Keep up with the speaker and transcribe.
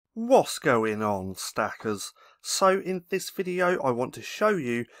What's going on, stackers? So in this video I want to show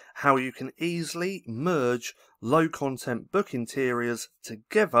you how you can easily merge low content book interiors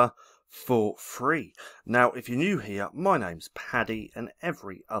together for free. Now if you're new here, my name's Paddy and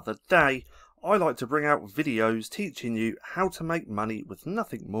every other day I like to bring out videos teaching you how to make money with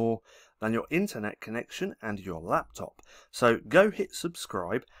nothing more than your internet connection and your laptop. So go hit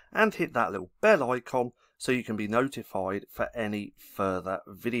subscribe and hit that little bell icon so you can be notified for any further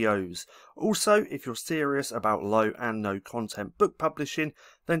videos. Also, if you're serious about low and no content book publishing,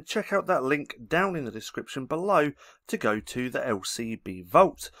 then check out that link down in the description below to go to the LCB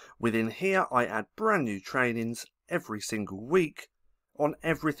Vault. Within here, I add brand new trainings every single week on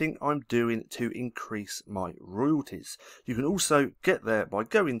everything I'm doing to increase my royalties. You can also get there by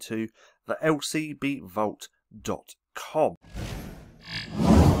going to the lcbvault.com.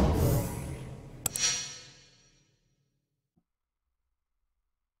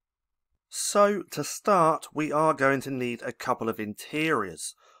 So to start, we are going to need a couple of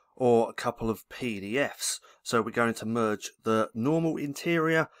interiors or a couple of PDFs. So we're going to merge the normal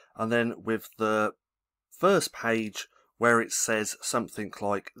interior and then with the first page where it says something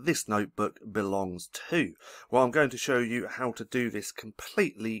like this notebook belongs to. Well, I'm going to show you how to do this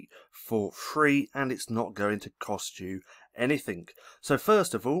completely for free and it's not going to cost you anything. So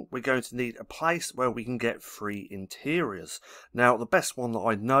first of all, we're going to need a place where we can get free interiors. Now the best one that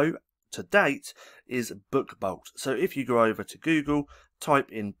I know to date is BookBolt. So if you go over to Google, type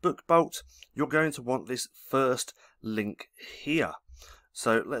in BookBolt, you're going to want this first link here.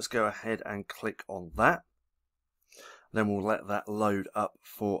 So let's go ahead and click on that. Then we'll let that load up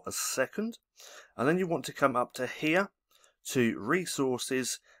for a second. And then you want to come up to here to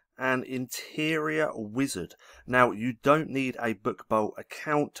Resources and Interior Wizard. Now you don't need a BookBolt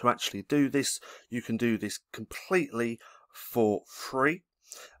account to actually do this. You can do this completely for free.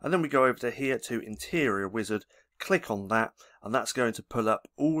 And then we go over to here to Interior Wizard, click on that, and that's going to pull up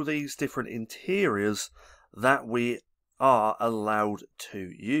all these different interiors that we are allowed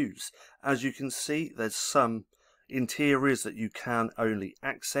to use. As you can see, there's some interiors that you can only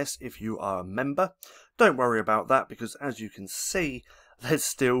access if you are a member. Don't worry about that because as you can see, there's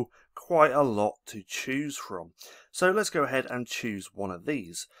still quite a lot to choose from. So let's go ahead and choose one of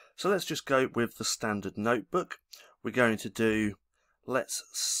these. So let's just go with the standard notebook. We're going to do, let's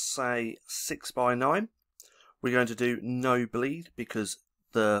say 6x9. We're going to do no bleed because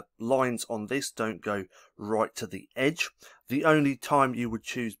the lines on this don't go right to the edge. The only time you would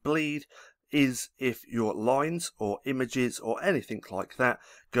choose bleed is if your lines or images or anything like that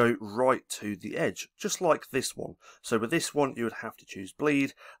go right to the edge, just like this one. So with this one you would have to choose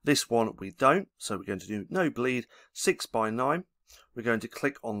bleed. This one we don't, so we're going to do no bleed, 6x9. We're going to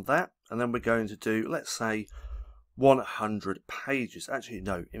click on that and then we're going to do, let's say 100 pages. Actually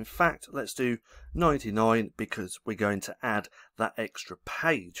no, in fact let's do 99 because we're going to add that extra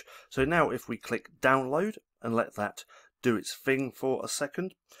page. So now if we click download and let that do its thing for a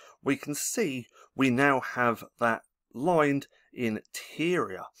second, we can see we now have that lined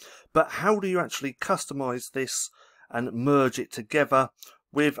interior. But how do you actually customize this and merge it together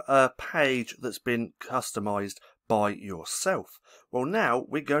with a page that's been customized by yourself? Well, now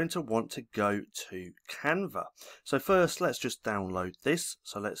we're going to want to go to CANVA. So first let's just download this.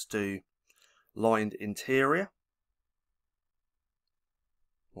 So let's do lined interior.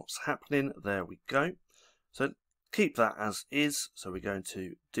 What's happening? There we go. So keep that as is. So we're going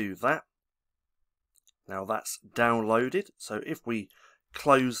to do that. Now that's downloaded. So if we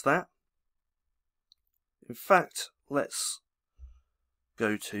close that, in fact, let's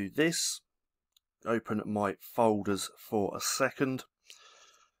go to this. Open my folders for a second.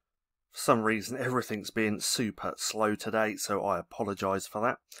 For some reason everything's been super slow today, so I apologise for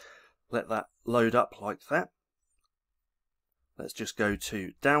that. Let that load up like that. Let's just go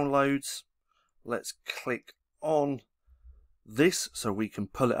to downloads. Let's click on this so we can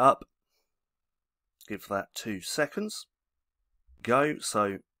pull it up. Give that 2 seconds. Go,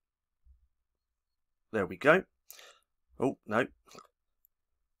 so there we go. Oh no.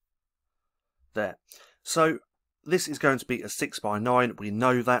 There. So this is going to be a 6x9, we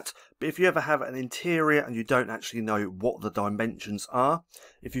know that, but if you ever have an interior and you don't actually know what the dimensions are,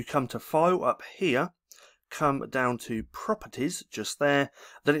 if you come to File up here, come down to Properties just there,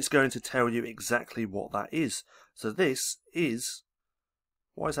 then it's going to tell you exactly what that is. So this is,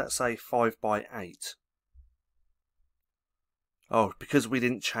 why does that say 5x8? Oh, because we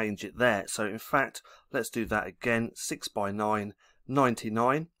didn't change it there. So in fact, let's do that again, 6x9,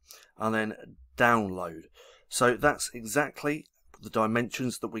 99, and then download. So that's exactly the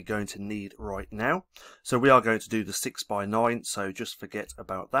dimensions that we're going to need right now. So we are going to do the 6x9, so just forget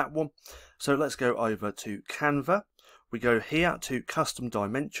about that one. So let's go over to CANVA. We go here to custom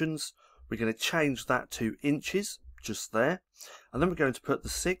dimensions. We're going to change that to inches, just there. And then we're going to put the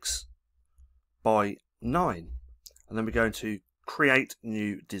 6 by 9. And then we're going to create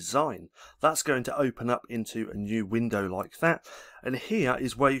new design. That's going to open up into a new window like that, and here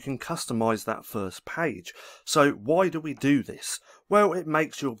is where you can customize that first page. So why do we do this? Well, it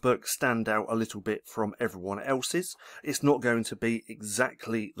makes your book stand out a little bit from everyone else's. It's not going to be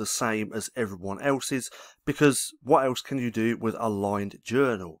exactly the same as everyone else's, because what else can you do with a lined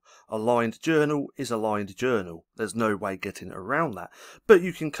journal? A lined journal is a lined journal. There's no way getting around that. But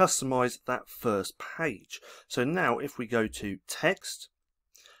you can customize that first page. So now if we go to text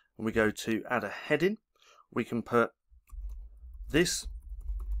and we go to add a heading, we can put this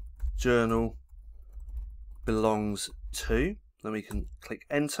journal belongs to, then we can click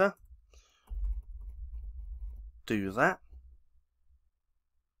enter, do that,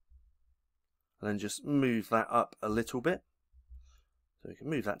 and then just move that up a little bit. So we can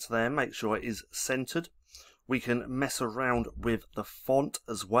move that to there, make sure it is centered. We can mess around with the font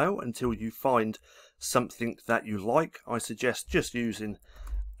as well until you find something that you like. I suggest just using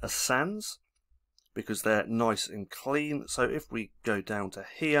a sans because they're nice and clean. So if we go down to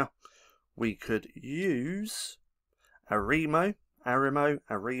here, we could use Arimo,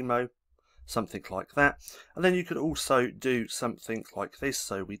 something like that. And then you could also do something like this.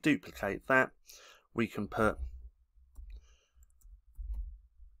 So we duplicate that. We can put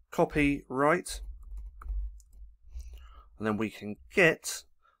copyright, and then we can get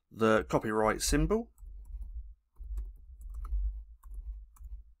the copyright symbol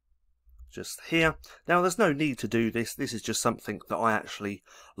just here. Now there's no need to do this. This is just something that I actually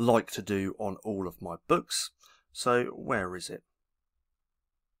like to do on all of my books. So where is it?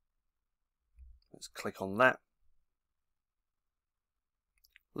 Let's click on that.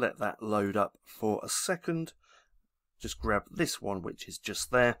 Let that load up for a second. Just grab this one, which is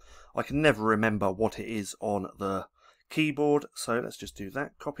just there. I can never remember what it is on the keyboard, so let's just do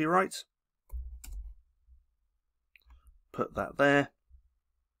that. Copyright. Put that there.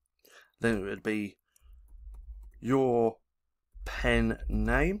 Then it would be your pen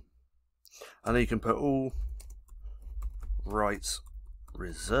name. And then you can put all rights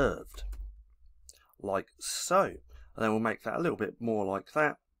reserved. Like so. And then we'll make that a little bit more like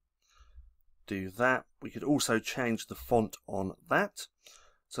that. Do that. We could also change the font on that.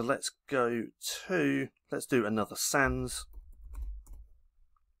 So let's go to, let's do another sans.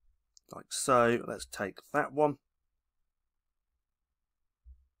 Like so. Let's take that one.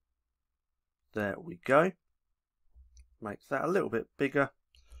 There we go. Make that a little bit bigger.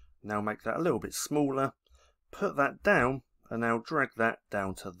 Now make that a little bit smaller. Put that down. And now drag that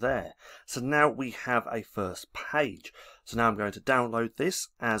down to there. So now we have a first page. So now I'm going to download this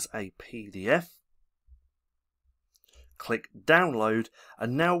as a PDF. Click download,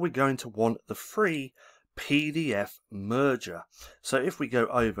 and now we're going to want the free PDF merger. So if we go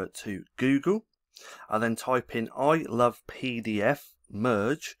over to Google and then type in I love PDF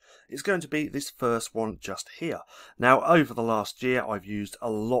merge, it's going to be this first one just here. Now over the last year I've used a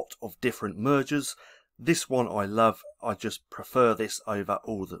lot of different mergers. This one I love. I just prefer this over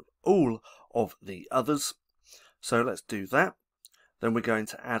all of the others. So let's do that. Then we're going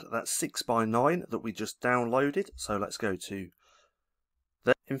to add that 6x9 that we just downloaded. So let's go to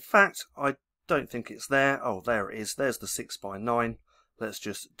there. In fact, I don't think it's there. Oh, there it is. There's the 6x9. Let's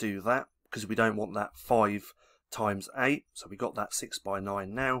just do that because we don't want that 5 times 8. So we got that 6x9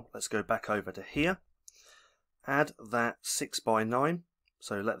 now. Let's go back over to here. Add that 6x9.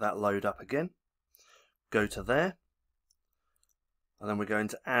 So let that load up again. Go to there, and then we're going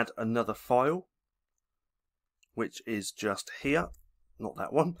to add another file, which is just here, not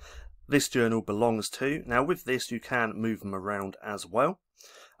that one. This journal belongs to. Now with this you can move them around as well,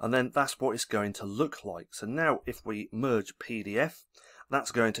 and then that's what it's going to look like. So now if we merge PDF,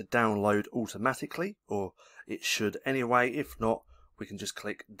 that's going to download automatically, or it should anyway. If not, we can just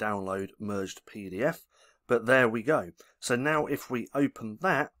click download merged PDF, but there we go. So now if we open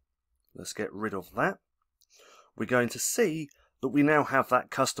that, let's get rid of that. We're going to see that we now have that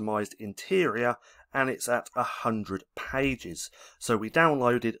customized interior, and it's at 100 pages. So we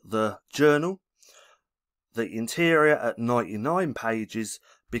downloaded the journal, the interior at 99 pages,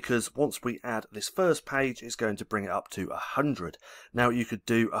 because once we add this first page, it's going to bring it up to 100. Now you could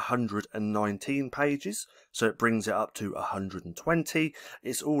do 119 pages, so it brings it up to 120.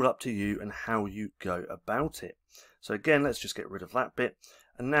 It's all up to you and how you go about it. So again, let's just get rid of that bit.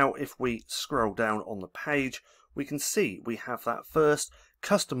 And now if we scroll down on the page, we can see we have that first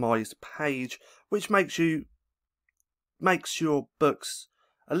customized page, which makes your books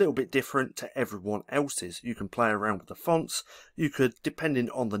a little bit different to everyone else's. You can play around with the fonts. You could, depending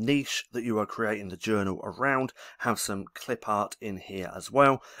on the niche that you are creating the journal around, have some clip art in here as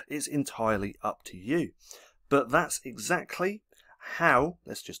well. It's entirely up to you. But that's exactly how,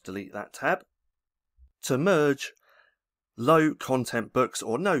 let's just delete that tab, to merge low content books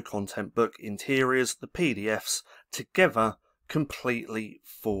or no content book interiors, the PDFs, together completely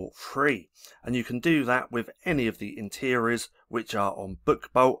for free. And you can do that with any of the interiors which are on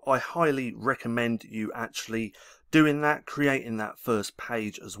BookBolt. I highly recommend you actually doing that, creating that first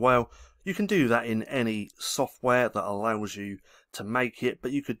page as well. You can do that in any software that allows you to make it,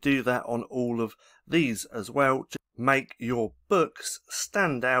 but you could do that on all of these as well to make your books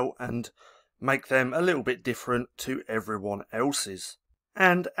stand out and make them a little bit different to everyone else's.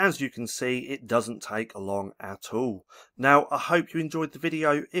 And as you can see, it doesn't take long at all. Now, I hope you enjoyed the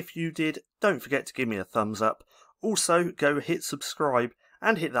video. If you did, don't forget to give me a thumbs up. Also, go hit subscribe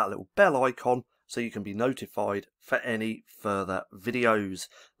and hit that little bell icon so you can be notified for any further videos.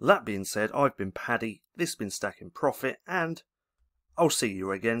 That being said, I've been Paddy, this has been Stacking Profit, and I'll see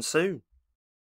you again soon.